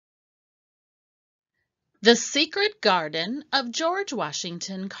The Secret Garden of George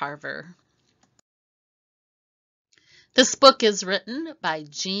Washington Carver. This book is written by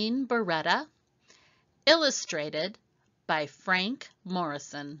Jean Beretta, illustrated by Frank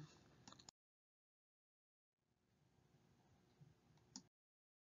Morrison.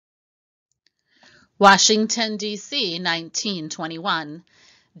 Washington, D.C., 1921.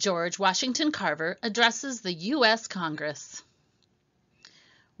 George Washington Carver addresses the U.S. Congress.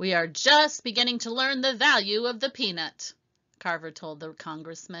 "We are just beginning to learn the value of the peanut," Carver told the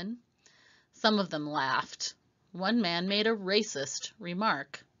congressmen. Some of them laughed. One man made a racist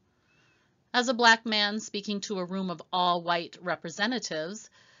remark. As a black man speaking to a room of all white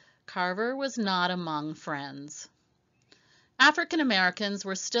representatives, Carver was not among friends. African Americans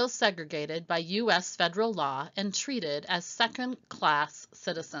were still segregated by U.S. federal law and treated as second-class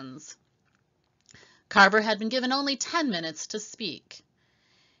citizens. Carver had been given only 10 minutes to speak.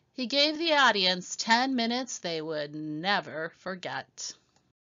 He gave the audience 10 minutes they would never forget.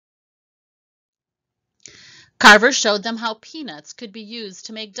 Carver showed them how peanuts could be used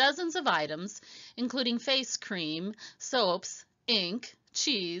to make dozens of items, including face cream, soaps, ink,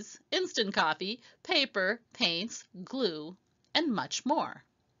 cheese, instant coffee, paper, paints, glue, and much more.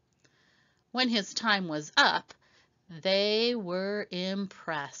 When his time was up, they were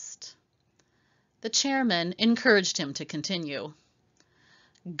impressed. The chairman encouraged him to continue.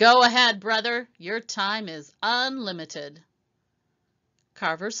 "Go ahead, brother. Your time is unlimited."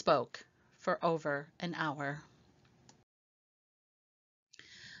 Carver spoke for over an hour.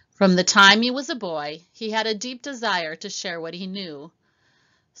 From the time he was a boy, he had a deep desire to share what he knew.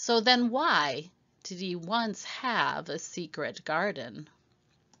 So then why did he once have a secret garden?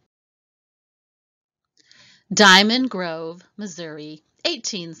 Diamond Grove, Missouri,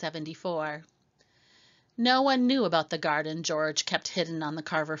 1874. No one knew about the garden George kept hidden on the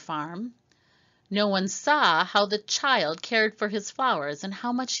Carver farm. No one saw how the child cared for his flowers and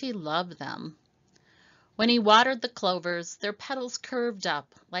how much he loved them. When he watered the clovers, their petals curved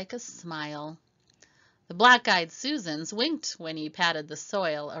up like a smile. The black-eyed Susans winked when he patted the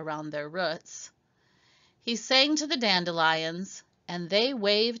soil around their roots. He sang to the dandelions, and they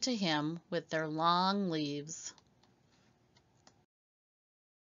waved to him with their long leaves.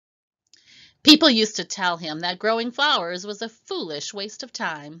 People used to tell him that growing flowers was a foolish waste of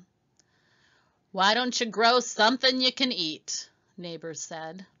time. "Why don't you grow something you can eat?" neighbors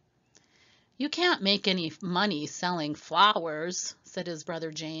said. "You can't make any money selling flowers," said his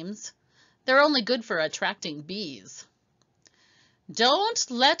brother James. "They're only good for attracting bees."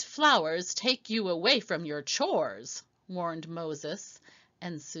 "Don't let flowers take you away from your chores," warned Moses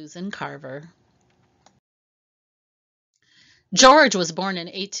and Susan Carver. George was born in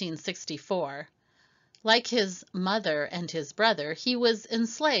 1864. Like his mother and his brother, he was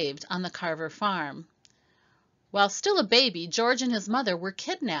enslaved on the Carver farm. While still a baby, George and his mother were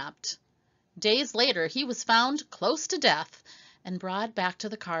kidnapped. Days later, he was found close to death and brought back to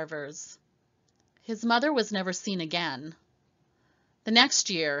the Carvers. His mother was never seen again. The next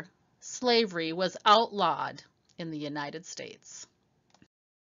year, slavery was outlawed in the United States.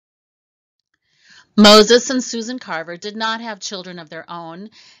 Moses and Susan Carver did not have children of their own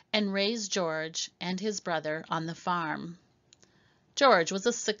and raised George and his brother on the farm. George was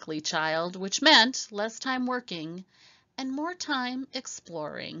a sickly child, which meant less time working and more time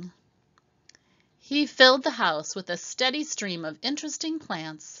exploring. He filled the house with a steady stream of interesting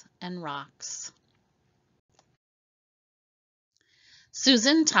plants and rocks.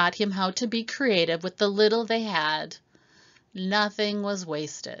 Susan taught him how to be creative with the little they had. Nothing was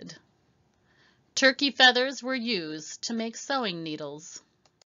wasted. Turkey feathers were used to make sewing needles.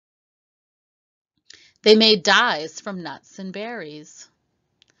 They made dyes from nuts and berries.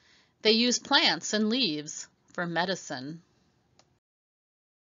 They used plants and leaves for medicine.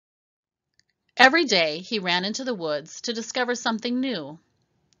 Every day he ran into the woods to discover something new.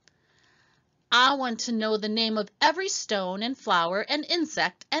 "I want to know the name of every stone and flower and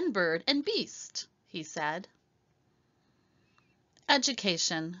insect and bird and beast," he said.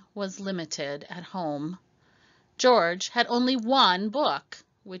 Education was limited at home. George had only one book,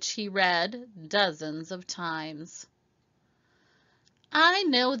 which he read dozens of times. "I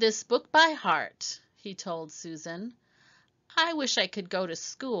know this book by heart," he told Susan. "I wish I could go to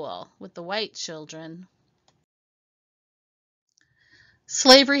school with the white children."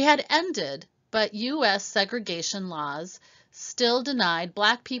 Slavery had ended, but U.S. segregation laws still denied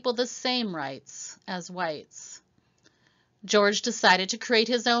black people the same rights as whites. George decided to create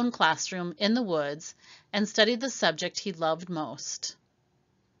his own classroom in the woods and study the subject he loved most,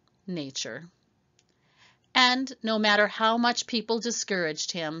 nature. And no matter how much people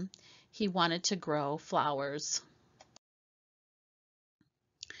discouraged him, He wanted to grow flowers.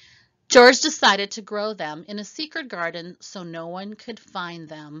 George decided to grow them in a secret garden so no one could find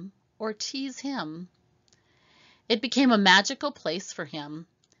them or tease him. It became a magical place for him.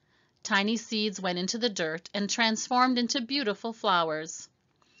 Tiny seeds went into the dirt and transformed into beautiful flowers.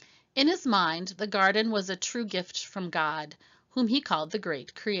 In his mind, the garden was a true gift from God, whom he called the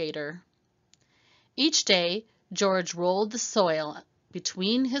Great Creator. Each day, George rolled the soil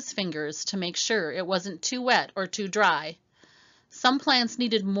between his fingers to make sure it wasn't too wet or too dry. Some plants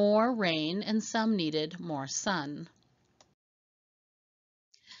needed more rain and some needed more sun.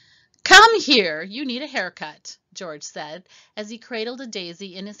 "Come here, you need a haircut," George said as he cradled a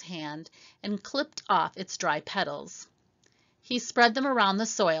daisy in his hand and clipped off its dry petals. He spread them around the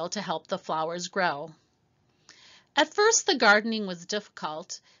soil to help the flowers grow. At first, the gardening was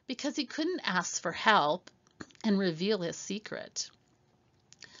difficult because he couldn't ask for help and reveal his secret.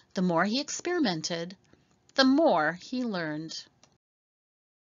 The more he experimented, the more he learned.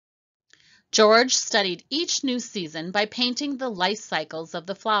 George studied each new season by painting the life cycles of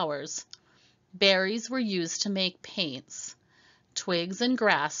the flowers. Berries were used to make paints. Twigs and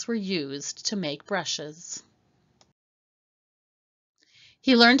grass were used to make brushes.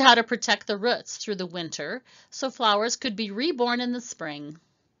 He learned how to protect the roots through the winter so flowers could be reborn in the spring.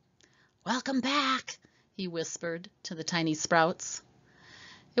 "Welcome back," he whispered to the tiny sprouts.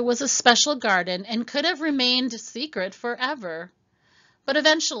 It was a special garden and could have remained secret forever. But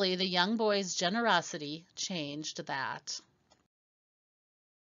eventually, the young boy's generosity changed that.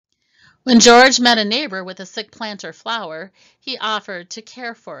 When George met a neighbor with a sick plant or flower, he offered to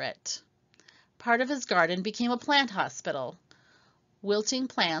care for it. Part of his garden became a plant hospital. Wilting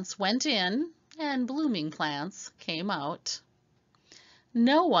plants went in, and blooming plants came out.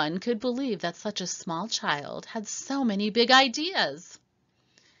 No one could believe that such a small child had so many big ideas.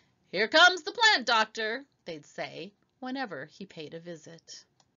 "Here comes the plant doctor," they'd say whenever he paid a visit.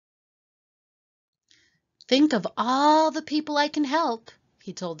 "Think of all the people I can help,"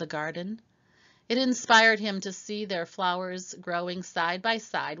 he told the garden. It inspired him to see their flowers growing side by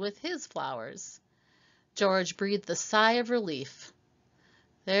side with his flowers. George breathed a sigh of relief.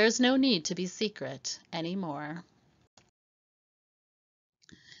 There's no need to be secret anymore.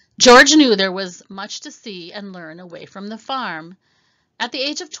 George knew there was much to see and learn away from the farm. At the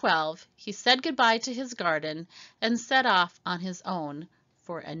age of 12, he said goodbye to his garden and set off on his own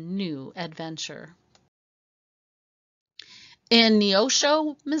for a new adventure. In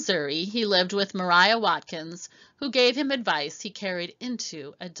Neosho, Missouri, he lived with Mariah Watkins, who gave him advice he carried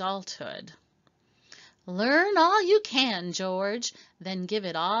into adulthood. "Learn all you can, George, then give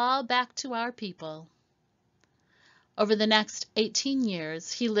it all back to our people." Over the next 18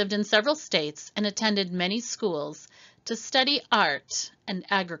 years, he lived in several states and attended many schools to study art and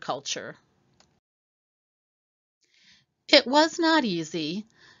agriculture. It was not easy.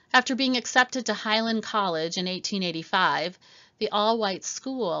 After being accepted to Highland College in 1885, the all-white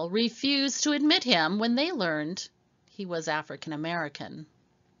school refused to admit him when they learned he was African American.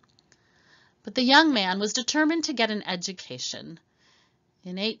 But the young man was determined to get an education.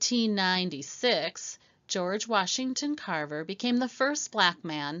 In 1896, George Washington Carver became the first black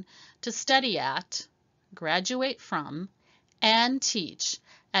man to study at, graduate from, and teach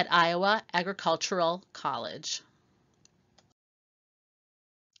at Iowa Agricultural College.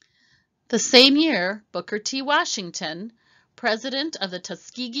 The same year, Booker T. Washington, president of the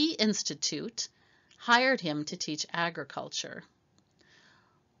Tuskegee Institute, hired him to teach agriculture.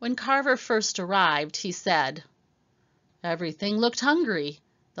 When Carver first arrived, he said, "Everything looked hungry.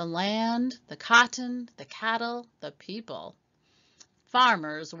 The land, the cotton, the cattle, the people.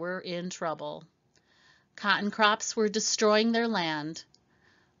 Farmers were in trouble. Cotton crops were destroying their land.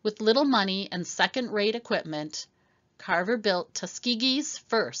 With little money and second-rate equipment, Carver built Tuskegee's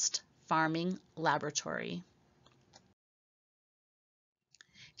first farming laboratory."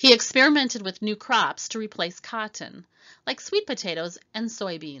 He experimented with new crops to replace cotton, like sweet potatoes and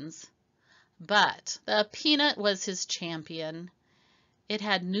soybeans. But the peanut was his champion. It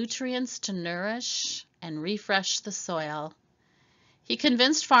had nutrients to nourish and refresh the soil. He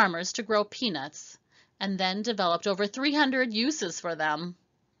convinced farmers to grow peanuts and then developed over 300 uses for them.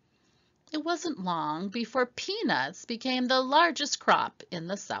 It wasn't long before peanuts became the largest crop in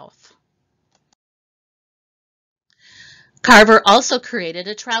the South. Carver also created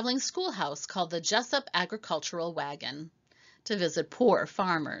a traveling schoolhouse called the Jessup Agricultural Wagon to visit poor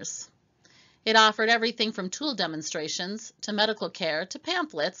farmers. It offered everything from tool demonstrations to medical care to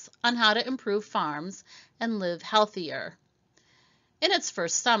pamphlets on how to improve farms and live healthier. In its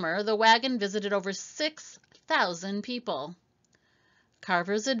first summer, the wagon visited over 6,000 people.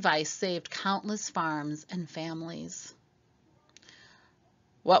 Carver's advice saved countless farms and families.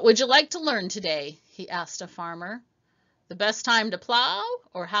 "What would you like to learn today?" he asked a farmer. "The best time to plow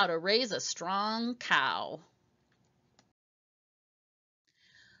or how to raise a strong cow?"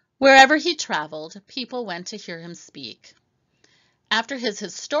 Wherever he traveled, people went to hear him speak. After his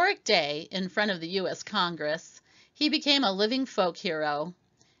historic day in front of the U.S. Congress, he became a living folk hero.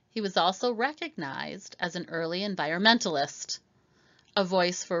 He was also recognized as an early environmentalist, a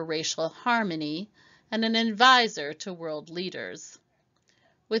voice for racial harmony, and an advisor to world leaders.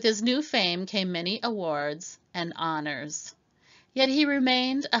 With his new fame came many awards and honors. Yet he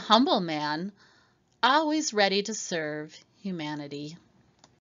remained a humble man, always ready to serve humanity.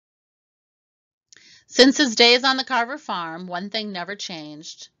 Since his days on the Carver farm, one thing never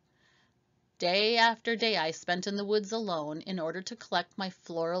changed. Day after day I spent in the woods alone in order to collect my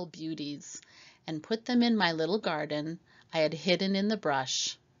floral beauties and put them in my little garden I had hidden in the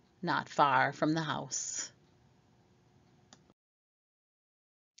brush, not far from the house.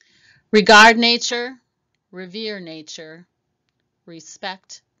 Regard nature, revere nature,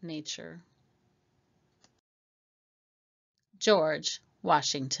 respect nature. George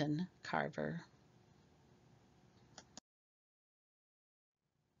Washington Carver.